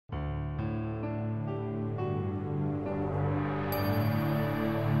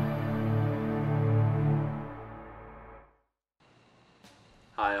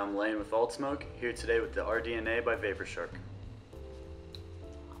Hi, I'm Lane with AltSmoke, here today with the rDNA by VaporShark.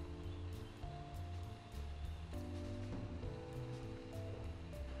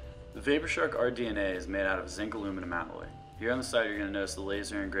 The VaporShark rDNA is made out of zinc aluminum alloy. Here on the side you're going to notice the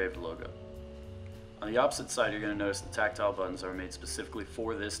laser engraved logo. On the opposite side you're going to notice the tactile buttons are made specifically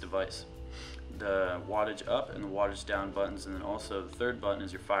for this device. The wattage up and the wattage down buttons, and then also the third button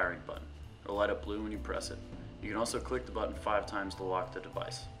is your firing button. It'll light up blue when you press it. You can also click the button 5 times to lock the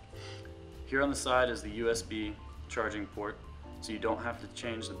device. Here on the side is the USB charging port, so you don't have to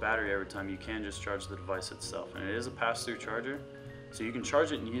change the battery every time. You can just charge the device itself, and it is a pass-through charger, so you can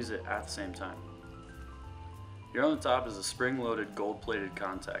charge it and use it at the same time. Here on the top is a spring-loaded gold-plated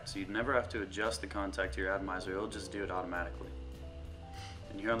contact, so you'd never have to adjust the contact to your atomizer, it'll just do it automatically.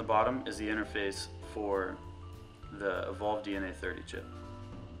 And here on the bottom is the interface for the Evolv DNA 30 chip.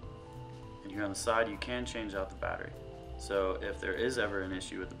 And here on the side you can change out the battery. So if there is ever an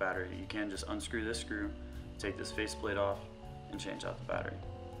issue with the battery, you can just unscrew this screw, take this faceplate off, and change out the battery.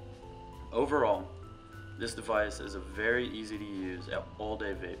 Overall, this device is a very easy to use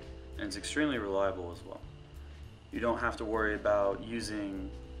all-day vape, and it's extremely reliable as well. You don't have to worry about using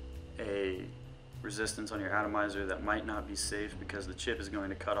a resistance on your atomizer that might not be safe, because the chip is going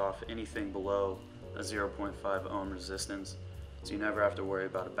to cut off anything below a 0.5 ohm resistance. So you never have to worry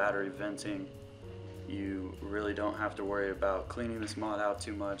about a battery venting. You really don't have to worry about cleaning this mod out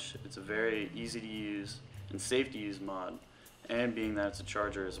too much. It's a very easy to use and safe to use mod, and being that it's a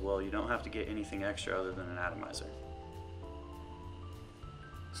charger as well, you don't have to get anything extra other than an atomizer.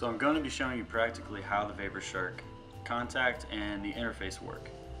 So I'm going to be showing you practically how the VaporShark contact and the interface work.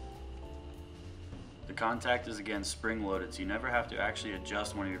 The contact is again spring loaded, so you never have to actually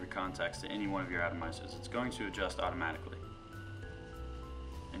adjust one of your contacts to any one of your atomizers. It's going to adjust automatically.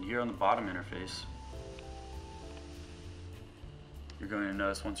 And here on the bottom interface, you're going to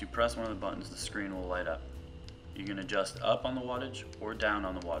notice once you press one of the buttons, the screen will light up. You can adjust up on the wattage or down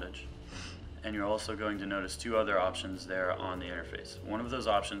on the wattage. And you're also going to notice 2 other options there on the interface. One of those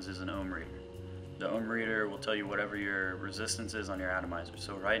options is an ohm reader. The ohm reader will tell you whatever your resistance is on your atomizer.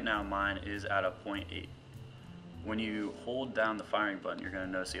 So right now mine is at a 0.8. When you hold down the firing button, you're going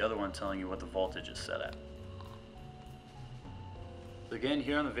to notice the other one telling you what the voltage is set at. Again,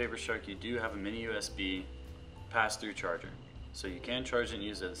 here on the VaporShark you do have a mini USB pass-through charger. So you can charge it and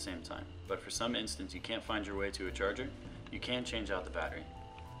use it at the same time. But for some instance you can't find your way to a charger, you can change out the battery.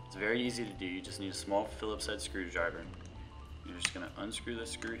 It's very easy to do. You just need a small Phillips head screwdriver. You're just going to unscrew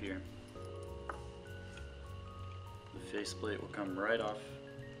this screw here. The faceplate will come right off.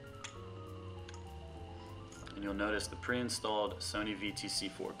 And you'll notice the pre-installed Sony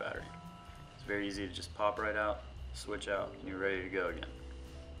VTC4 battery. It's very easy to just pop right out, switch out, and you're ready to go again.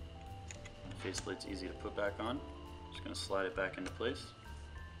 The faceplate's easy to put back on. Just going to slide it back into place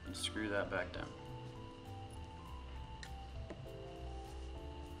and screw that back down.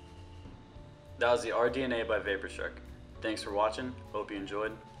 That was the rDNA by VaporShark. Thanks for watching, hope you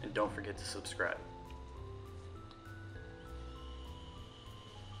enjoyed, and don't forget to subscribe.